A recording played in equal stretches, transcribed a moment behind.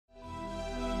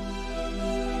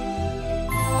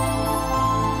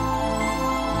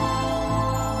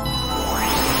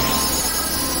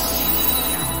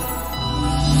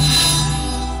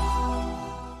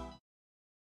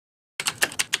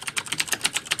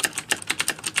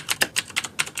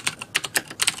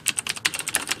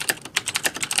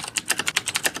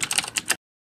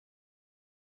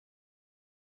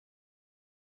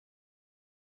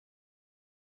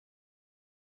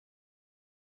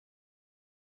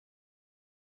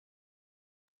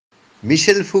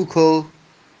Michel Foucault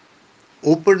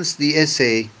opens the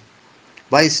essay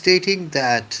by stating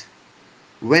that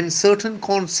when certain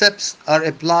concepts are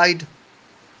applied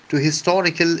to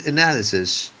historical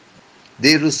analysis,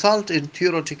 they result in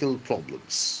theoretical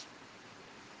problems.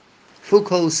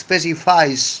 Foucault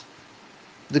specifies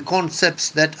the concepts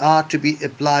that are to be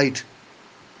applied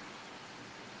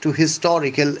to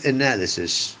historical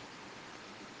analysis.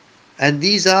 And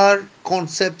these are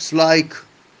concepts like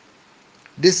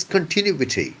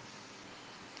discontinuity,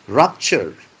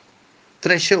 rupture,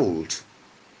 threshold,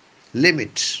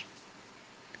 limit.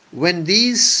 When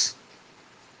these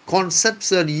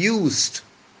concepts are used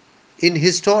in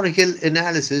historical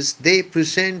analysis, they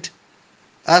present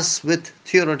us with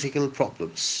theoretical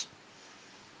problems.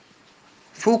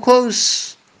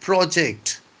 Foucault's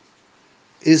project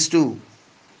is to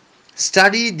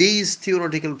study these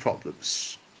theoretical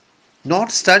problems,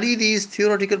 not study these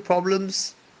theoretical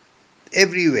problems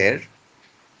everywhere,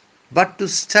 but to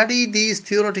study these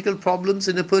theoretical problems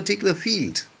in a particular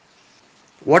field.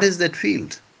 What is that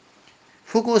field?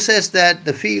 Foucault says that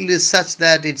the field is such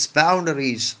that its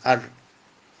boundaries are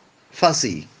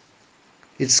fuzzy,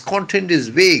 its content is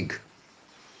vague.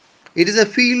 It is a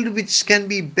field which can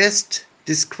be best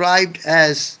described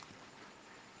as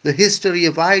the history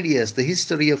of ideas, the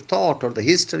history of thought, or the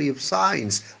history of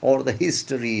science, or the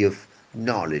history of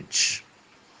knowledge.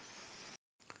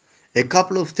 A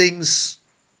couple of things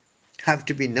have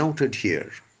to be noted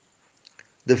here.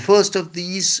 The first of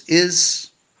these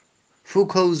is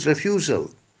Foucault's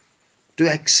refusal to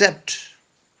accept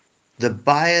the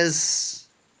bias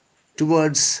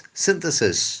towards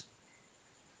synthesis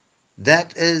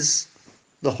that is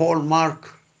the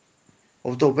hallmark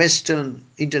of the Western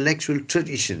intellectual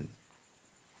tradition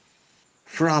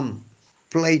from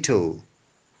Plato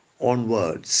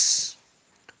onwards.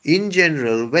 In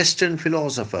general, Western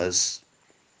philosophers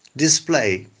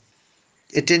display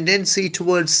a tendency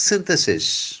towards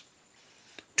synthesis,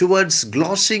 towards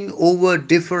glossing over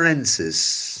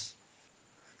differences,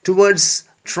 towards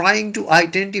trying to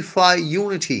identify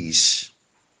unities,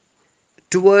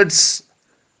 towards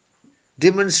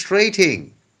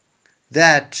demonstrating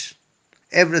that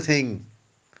everything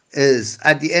is,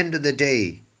 at the end of the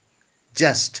day,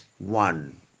 just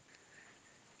one.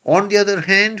 On the other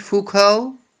hand,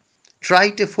 Foucault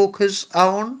tried to focus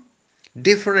on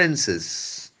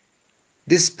differences,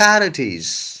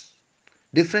 disparities,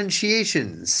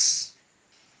 differentiations,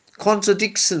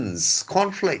 contradictions,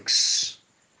 conflicts.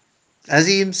 As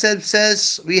he himself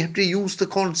says, we have to use the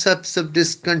concepts of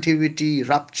discontinuity,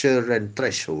 rupture, and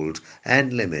threshold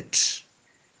and limit.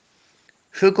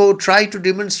 Foucault tried to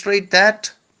demonstrate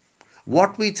that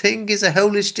what we think is a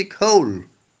holistic whole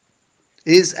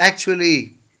is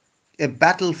actually a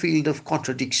battlefield of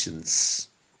contradictions.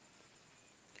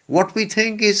 What we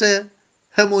think is a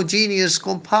homogeneous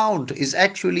compound is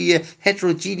actually a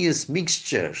heterogeneous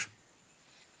mixture.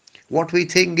 What we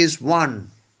think is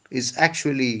one is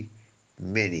actually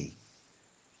many.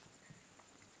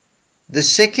 The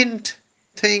second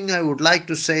thing I would like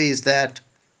to say is that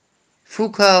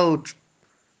Foucault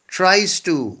tries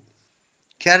to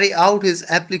carry out his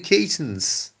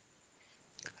applications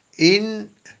in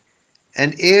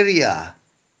an area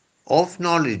of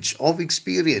knowledge, of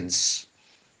experience,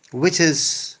 which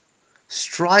is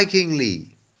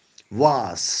strikingly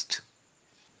vast.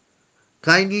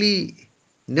 Kindly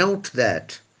note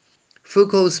that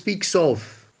Foucault speaks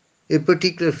of a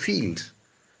particular field,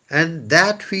 and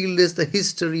that field is the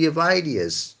history of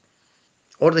ideas,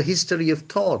 or the history of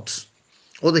thought,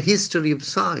 or the history of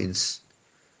science,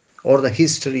 or the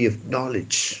history of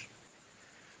knowledge,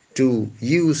 to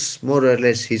use more or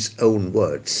less his own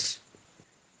words.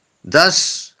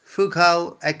 Thus,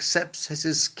 Foucault accepts as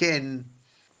his ken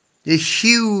a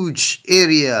huge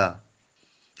area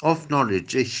of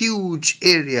knowledge, a huge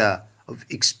area of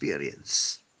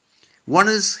experience. One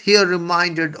is here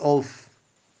reminded of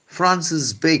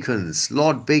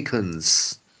Lord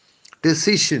Bacon's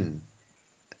decision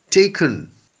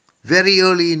taken very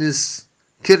early in his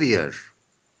career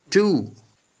to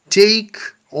take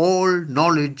all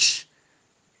knowledge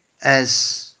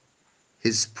as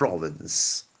his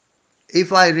province.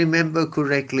 If I remember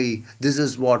correctly, this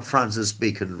is what Francis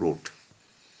Bacon wrote.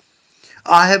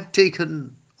 I have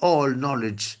taken all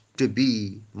knowledge to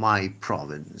be my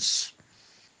province.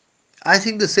 I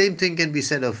think the same thing can be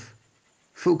said of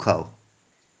Foucault.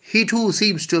 He too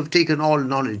seems to have taken all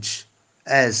knowledge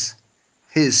as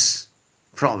his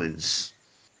province.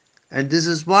 And this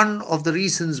is one of the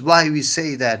reasons why we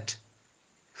say that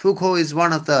Foucault is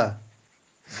one of the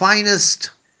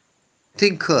finest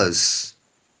thinkers,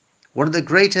 one of the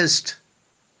greatest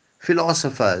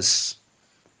philosophers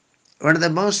one of the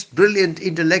most brilliant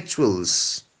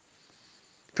intellectuals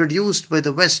produced by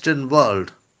the Western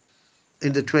world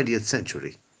in the 20th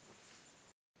century.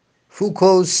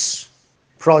 Foucault's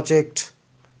project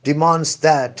demands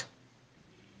that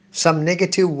some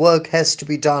negative work has to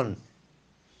be done.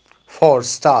 For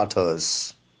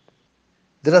starters,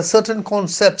 there are certain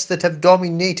concepts that have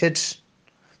dominated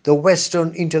the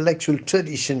Western intellectual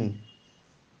tradition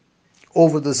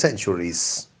over the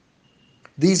centuries.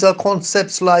 These are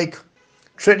concepts like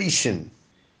tradition,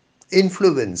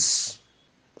 influence,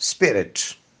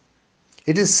 spirit.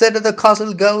 It is said of the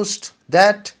castle ghost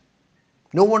that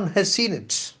no one has seen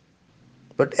it,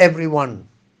 but everyone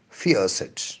fears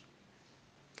it.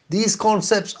 These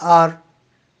concepts are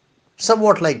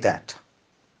somewhat like that.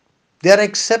 They are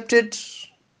accepted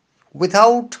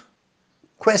without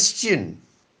question.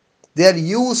 They are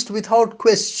used without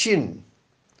question.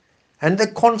 And the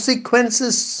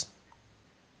consequences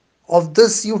of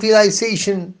this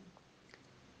utilization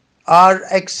are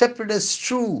accepted as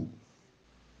true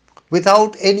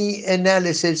without any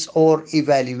analysis or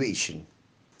evaluation.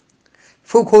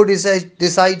 Foucault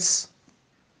decides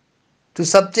to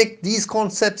subject these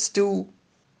concepts to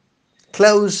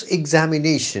close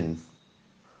examination.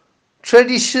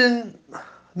 Tradition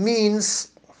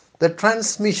means the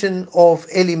transmission of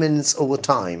elements over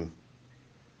time.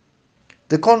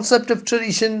 The concept of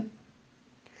tradition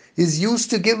is used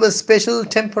to give a special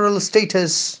temporal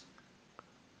status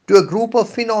to a group of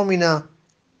phenomena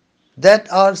that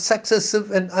are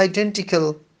successive and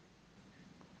identical,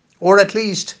 or at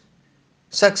least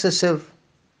successive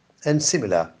and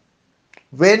similar.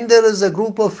 When there is a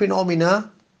group of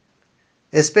phenomena,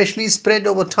 especially spread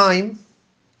over time,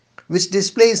 which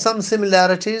display some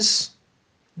similarities,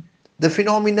 the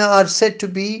phenomena are said to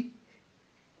be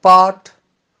part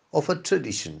of a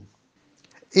tradition.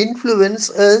 Influence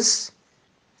is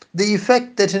the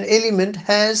effect that an element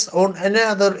has on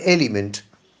another element,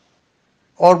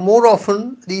 or more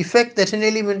often, the effect that an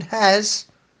element has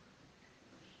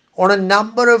on a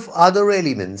number of other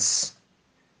elements.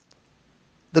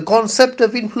 The concept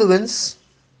of influence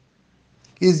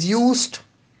is used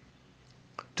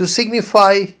to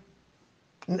signify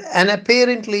an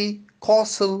apparently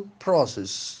causal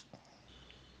process.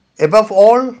 Above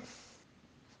all,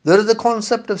 there is the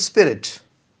concept of spirit.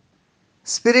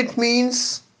 Spirit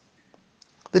means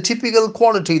the typical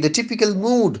quality, the typical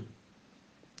mood,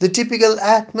 the typical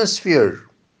atmosphere,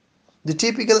 the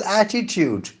typical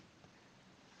attitude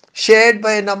shared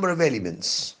by a number of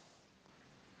elements.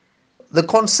 The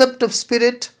concept of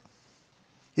spirit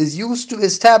is used to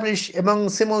establish among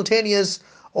simultaneous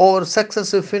or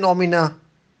successive phenomena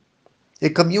a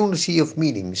community of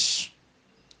meanings.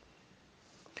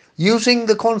 Using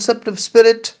the concept of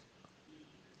spirit,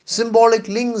 symbolic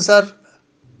links are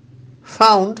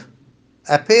found,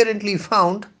 apparently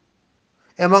found,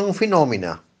 among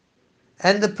phenomena,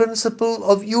 and the principle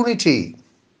of unity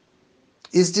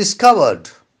is discovered,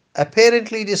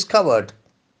 apparently discovered,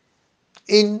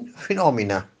 in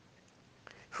phenomena.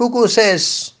 Foucault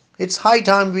says it's high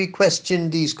time we question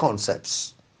these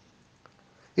concepts.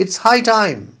 It's high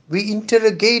time we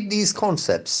interrogate these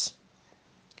concepts.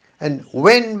 And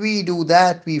when we do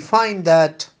that, we find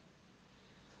that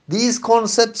these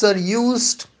concepts are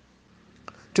used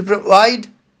to provide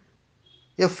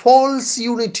a false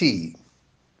unity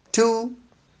to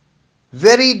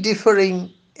very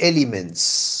differing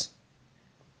elements.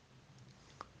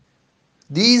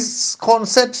 These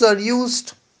concepts are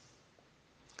used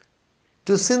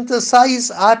to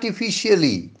synthesize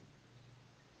artificially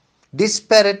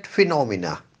disparate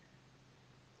phenomena.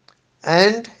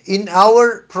 And in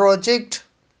our project,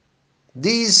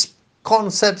 these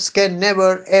concepts can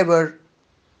never ever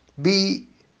be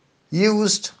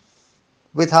used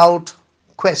without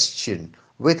question,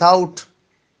 without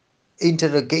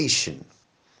interrogation.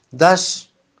 Thus,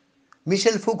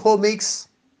 Michel Foucault makes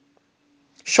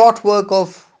short work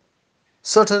of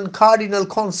certain cardinal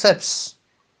concepts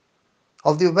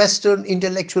of the Western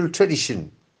intellectual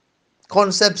tradition,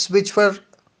 concepts which for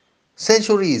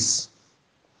centuries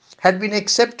had been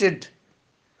accepted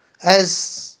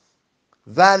as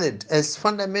valid, as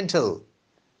fundamental,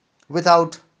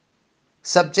 without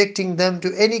subjecting them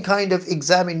to any kind of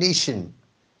examination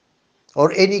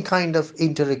or any kind of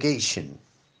interrogation.